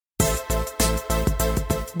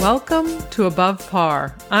Welcome to Above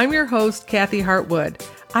Par. I'm your host, Kathy Hartwood.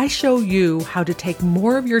 I show you how to take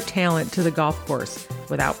more of your talent to the golf course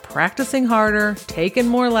without practicing harder, taking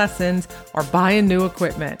more lessons, or buying new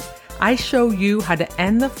equipment. I show you how to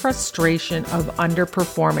end the frustration of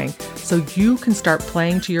underperforming so you can start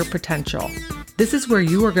playing to your potential. This is where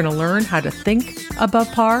you are going to learn how to think above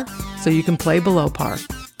par so you can play below par.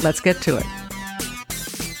 Let's get to it.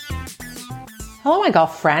 Hello, my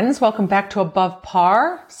golf friends. Welcome back to Above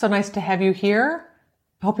Par. So nice to have you here.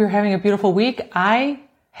 I hope you're having a beautiful week. I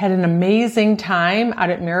had an amazing time out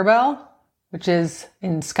at Mirabel, which is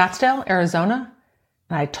in Scottsdale, Arizona.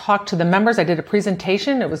 And I talked to the members. I did a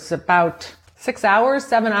presentation. It was about 7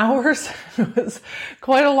 hours. It was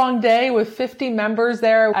quite a long day with 50 members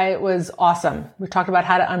there. It was awesome. We talked about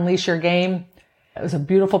how to unleash your game. It was a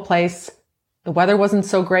beautiful place. The weather wasn't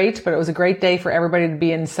so great, but it was a great day for everybody to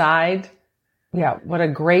be inside. Yeah, what a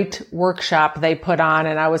great workshop they put on.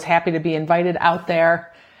 And I was happy to be invited out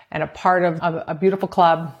there and a part of a beautiful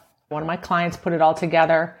club. One of my clients put it all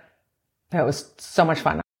together. It was so much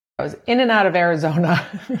fun. I was in and out of Arizona.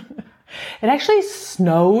 It actually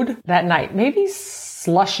snowed that night, maybe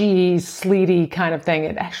slushy, sleety kind of thing.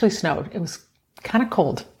 It actually snowed. It was kind of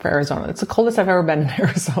cold for Arizona. It's the coldest I've ever been in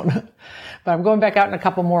Arizona, but I'm going back out in a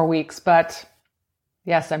couple more weeks. But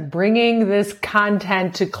yes, I'm bringing this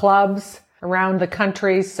content to clubs around the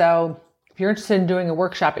country. So if you're interested in doing a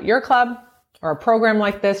workshop at your club or a program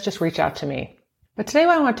like this, just reach out to me. But today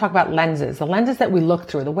I want to talk about lenses, the lenses that we look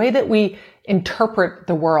through, the way that we interpret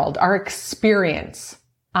the world, our experience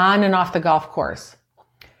on and off the golf course.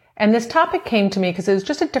 And this topic came to me because it was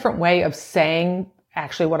just a different way of saying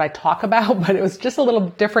actually what I talk about, but it was just a little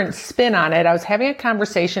different spin on it. I was having a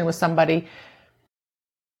conversation with somebody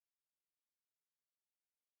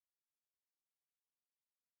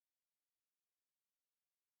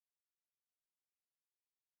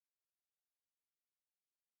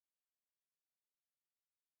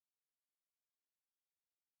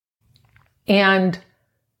and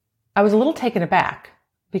I was a little taken aback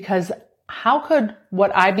because how could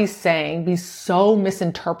what I be saying be so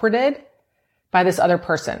misinterpreted by this other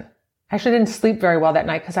person? I actually didn't sleep very well that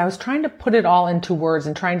night because I was trying to put it all into words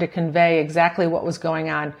and trying to convey exactly what was going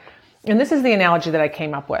on. And this is the analogy that I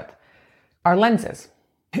came up with. Our lenses.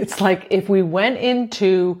 It's like if we went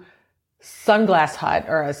into Sunglass Hut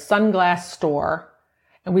or a sunglass store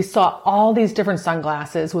and we saw all these different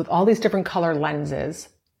sunglasses with all these different color lenses.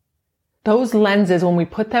 Those lenses, when we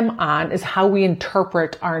put them on, is how we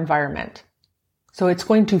interpret our environment. So it's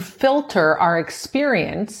going to filter our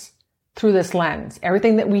experience through this lens.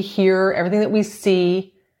 Everything that we hear, everything that we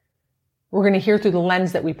see, we're going to hear through the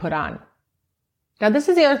lens that we put on. Now, this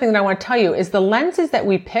is the other thing that I want to tell you is the lenses that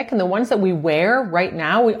we pick and the ones that we wear right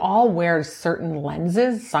now, we all wear certain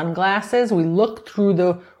lenses, sunglasses. We look through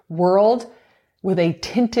the world with a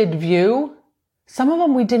tinted view. Some of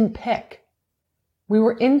them we didn't pick. We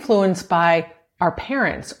were influenced by our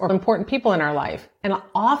parents or important people in our life. And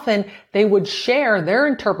often they would share their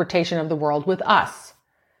interpretation of the world with us.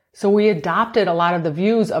 So we adopted a lot of the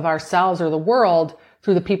views of ourselves or the world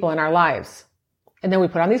through the people in our lives. And then we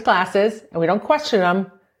put on these glasses and we don't question them,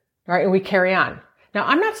 right? And we carry on. Now,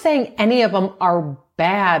 I'm not saying any of them are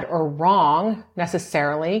bad or wrong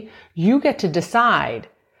necessarily. You get to decide.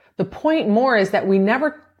 The point more is that we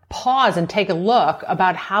never pause and take a look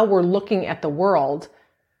about how we're looking at the world.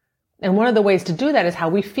 And one of the ways to do that is how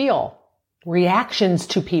we feel. Reactions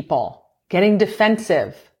to people, getting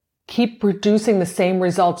defensive, keep producing the same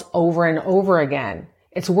results over and over again.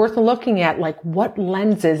 It's worth looking at like what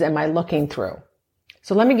lenses am I looking through?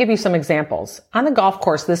 So let me give you some examples. On the golf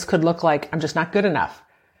course, this could look like I'm just not good enough.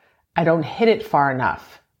 I don't hit it far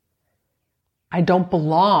enough. I don't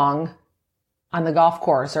belong on the golf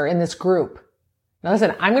course or in this group. Now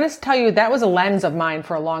listen, I'm going to tell you that was a lens of mine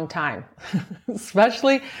for a long time,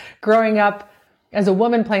 especially growing up as a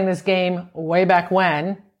woman playing this game way back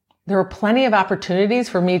when. There were plenty of opportunities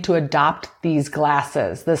for me to adopt these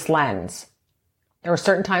glasses, this lens. There were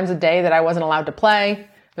certain times of day that I wasn't allowed to play.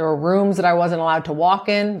 There were rooms that I wasn't allowed to walk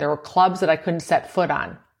in. There were clubs that I couldn't set foot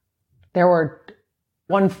on. There were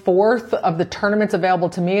 1/4 of the tournaments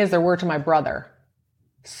available to me as there were to my brother.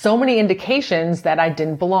 So many indications that I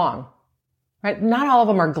didn't belong. Right? Not all of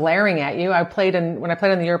them are glaring at you. When I played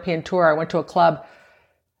on the European tour, I went to a club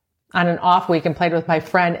on an off week and played with my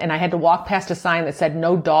friend, and I had to walk past a sign that said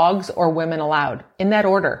no dogs or women allowed in that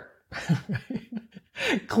order.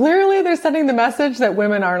 Clearly they're sending the message that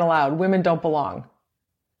women aren't allowed. Women don't belong.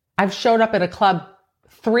 I've showed up at a club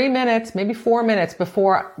 3 minutes, maybe 4 minutes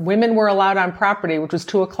before women were allowed on property, which was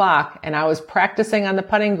 2:00, and I was practicing on the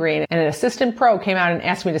putting green, and an assistant pro came out and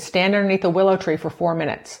asked me to stand underneath a willow tree for 4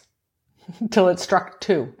 minutes until it struck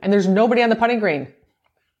 2. And there's nobody on the putting green.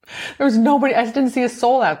 There was nobody. I didn't see a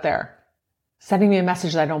soul out there sending me a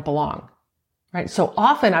message that I don't belong. Right? So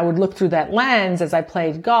often I would look through that lens as I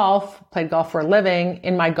played golf for a living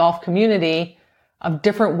in my golf community, of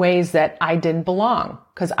different ways that I didn't belong,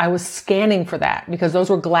 because I was scanning for that, because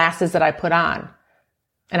those were glasses that I put on,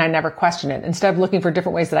 and I never questioned it. Instead of looking for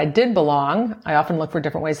different ways that I did belong, I often looked for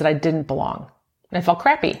different ways that I didn't belong. And I felt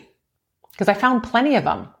crappy because I found plenty of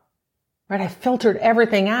them, right? I filtered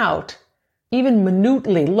everything out, even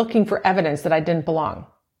minutely looking for evidence that I didn't belong.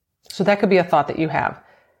 So that could be a thought that you have.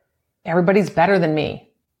 Everybody's better than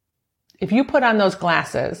me. If you put on those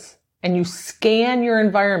glasses and you scan your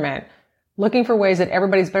environment looking for ways that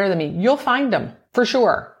everybody's better than me, you'll find them for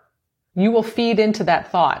sure. You will feed into that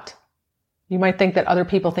thought. You might think that other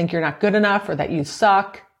people think you're not good enough or that you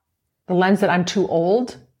suck. The lens that I'm too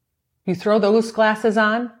old, you throw those glasses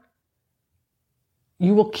on,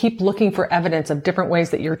 you will keep looking for evidence of different ways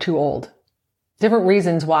that you're too old. Different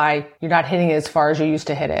reasons why you're not hitting it as far as you used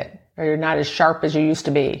to hit it, or you're not as sharp as you used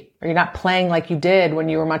to be, or you're not playing like you did when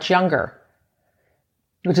you were much younger,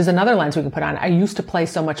 which is another lens we can put on. I used to play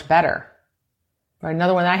so much better. Right?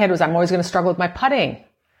 Another one I had was I'm always going to struggle with my putting.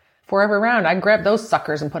 For every round, I grab those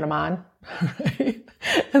suckers and put them on. Right?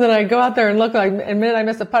 And then I go out there and look like, the minute I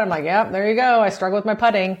miss a putt, I'm like, yep, there you go. I struggle with my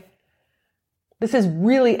putting. This is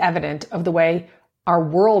really evident of the way our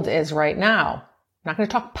world is right now. I'm not going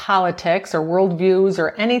to talk politics or worldviews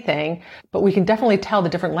or anything, but we can definitely tell the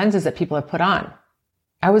different lenses that people have put on.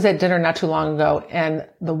 I was at dinner not too long ago, and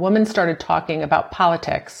the woman started talking about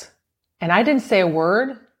politics, and I didn't say a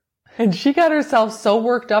word. And she got herself so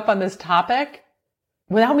worked up on this topic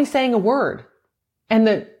without me saying a word. And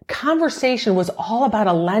the conversation was all about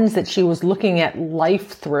a lens that she was looking at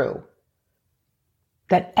life through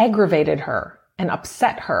that aggravated her and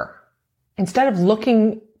upset her. Instead of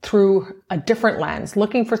looking through a different lens,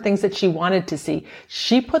 looking for things that she wanted to see,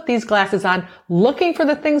 she put these glasses on, looking for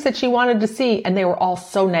the things that she wanted to see, and they were all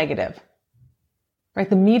so negative. Right?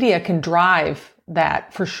 The media can drive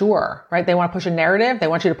that for sure, right? They want to push a narrative. They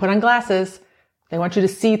want you to put on glasses. They want you to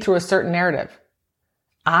see through a certain narrative.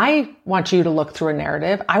 I want you to look through a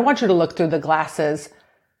narrative. I want you to look through the glasses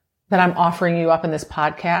that I'm offering you up in this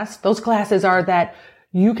podcast. Those glasses are that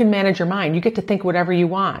you can manage your mind. You get to think whatever you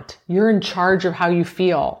want. You're in charge of how you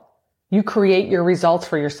feel. You create your results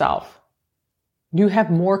for yourself. You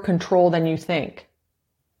have more control than you think.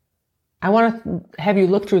 I want to have you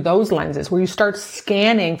look through those lenses where you start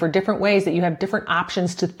scanning for different ways that you have different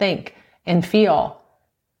options to think and feel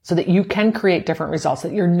so that you can create different results,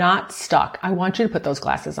 that you're not stuck. I want you to put those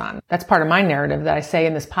glasses on. That's part of my narrative that I say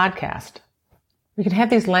in this podcast. We can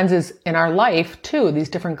have these lenses in our life too, these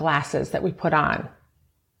different glasses that we put on.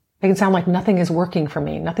 They can sound like nothing is working for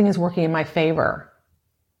me. Nothing is working in my favor.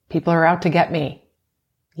 People are out to get me.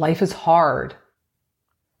 Life is hard.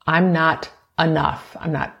 I'm not enough.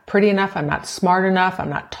 I'm not pretty enough. I'm not smart enough. I'm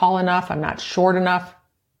not tall enough. I'm not short enough.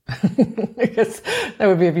 I guess that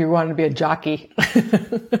would be if you wanted to be a jockey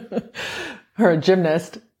or a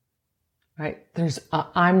gymnast, right? There's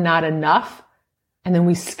I'm not enough. And then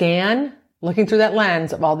we scan looking through that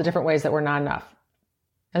lens of all the different ways that we're not enough.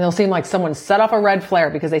 And they'll seem like someone set off a red flare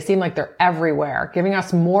because they seem like they're everywhere, giving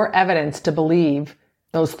us more evidence to believe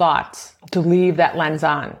those thoughts, to leave that lens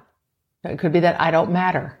on. It could be that I don't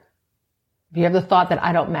matter. If you have the thought that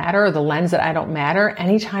I don't matter or the lens that I don't matter,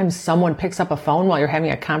 anytime someone picks up a phone while you're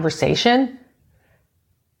having a conversation,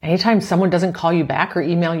 anytime someone doesn't call you back or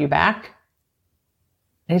email you back,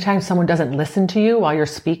 anytime someone doesn't listen to you while you're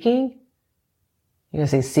speaking, you're going to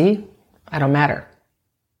say, see, I don't matter.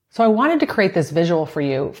 So I wanted to create this visual for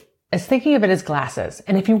you as thinking of it as glasses.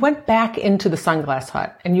 And if you went back into the Sunglass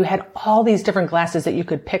Hut and you had all these different glasses that you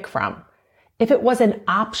could pick from, if it was an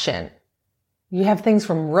option, you have things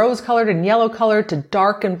from rose colored and yellow colored to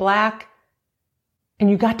dark and black, and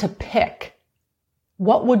you got to pick.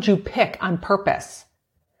 What would you pick on purpose?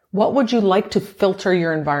 What would you like to filter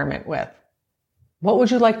your environment with? What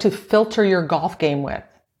would you like to filter your golf game with?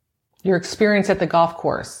 Your experience at the golf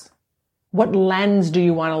course? What lens do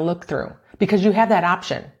you want to look through? Because you have that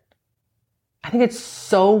option. I think it's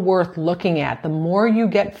so worth looking at. The more you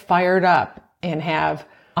get fired up and have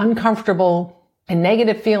uncomfortable and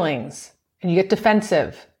negative feelings, and you get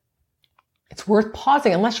defensive, it's worth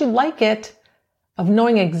pausing, unless you like it, of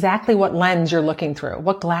knowing exactly what lens you're looking through.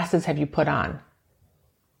 What glasses have you put on?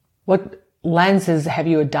 What lenses have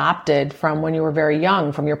you adopted from when you were very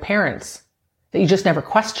young, from your parents, that you just never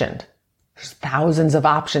questioned? There's thousands of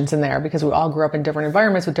options in there because we all grew up in different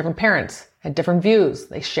environments with different parents, had different views.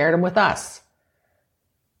 They shared them with us.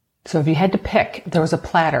 So if you had to pick, if there was a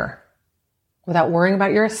platter, without worrying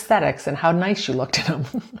about your aesthetics and how nice you looked in them,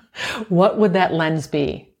 what would that lens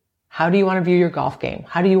be? How do you want to view your golf game?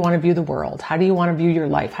 How do you want to view the world? How do you want to view your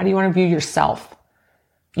life? How do you want to view yourself?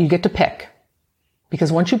 You get to pick.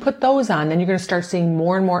 Because once you put those on, then you're going to start seeing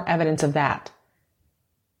more and more evidence of that.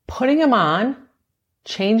 Putting them on,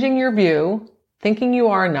 changing your view, thinking you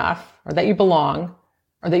are enough, or that you belong,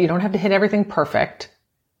 or that you don't have to hit everything perfect,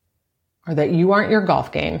 or that you aren't your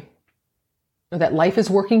golf game, or that life is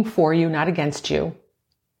working for you, not against you,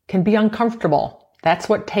 can be uncomfortable. That's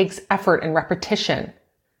what takes effort and repetition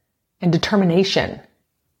and determination.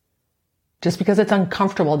 Just because it's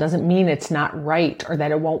uncomfortable doesn't mean it's not right or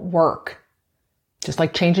that it won't work. Just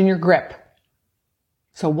like changing your grip.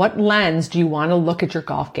 So what lens do you want to look at your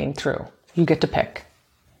golf game through? You get to pick.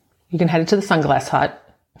 You can head to the Sunglass Hut.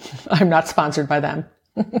 I'm not sponsored by them.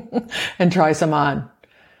 And try some on.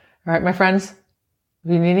 All right, my friends.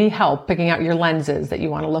 If you need any help picking out your lenses that you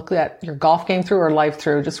want to look at your golf game through or life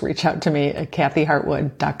through, just reach out to me at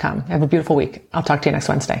kathyhartwood.com. Have a beautiful week. I'll talk to you next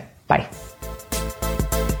Wednesday. Bye.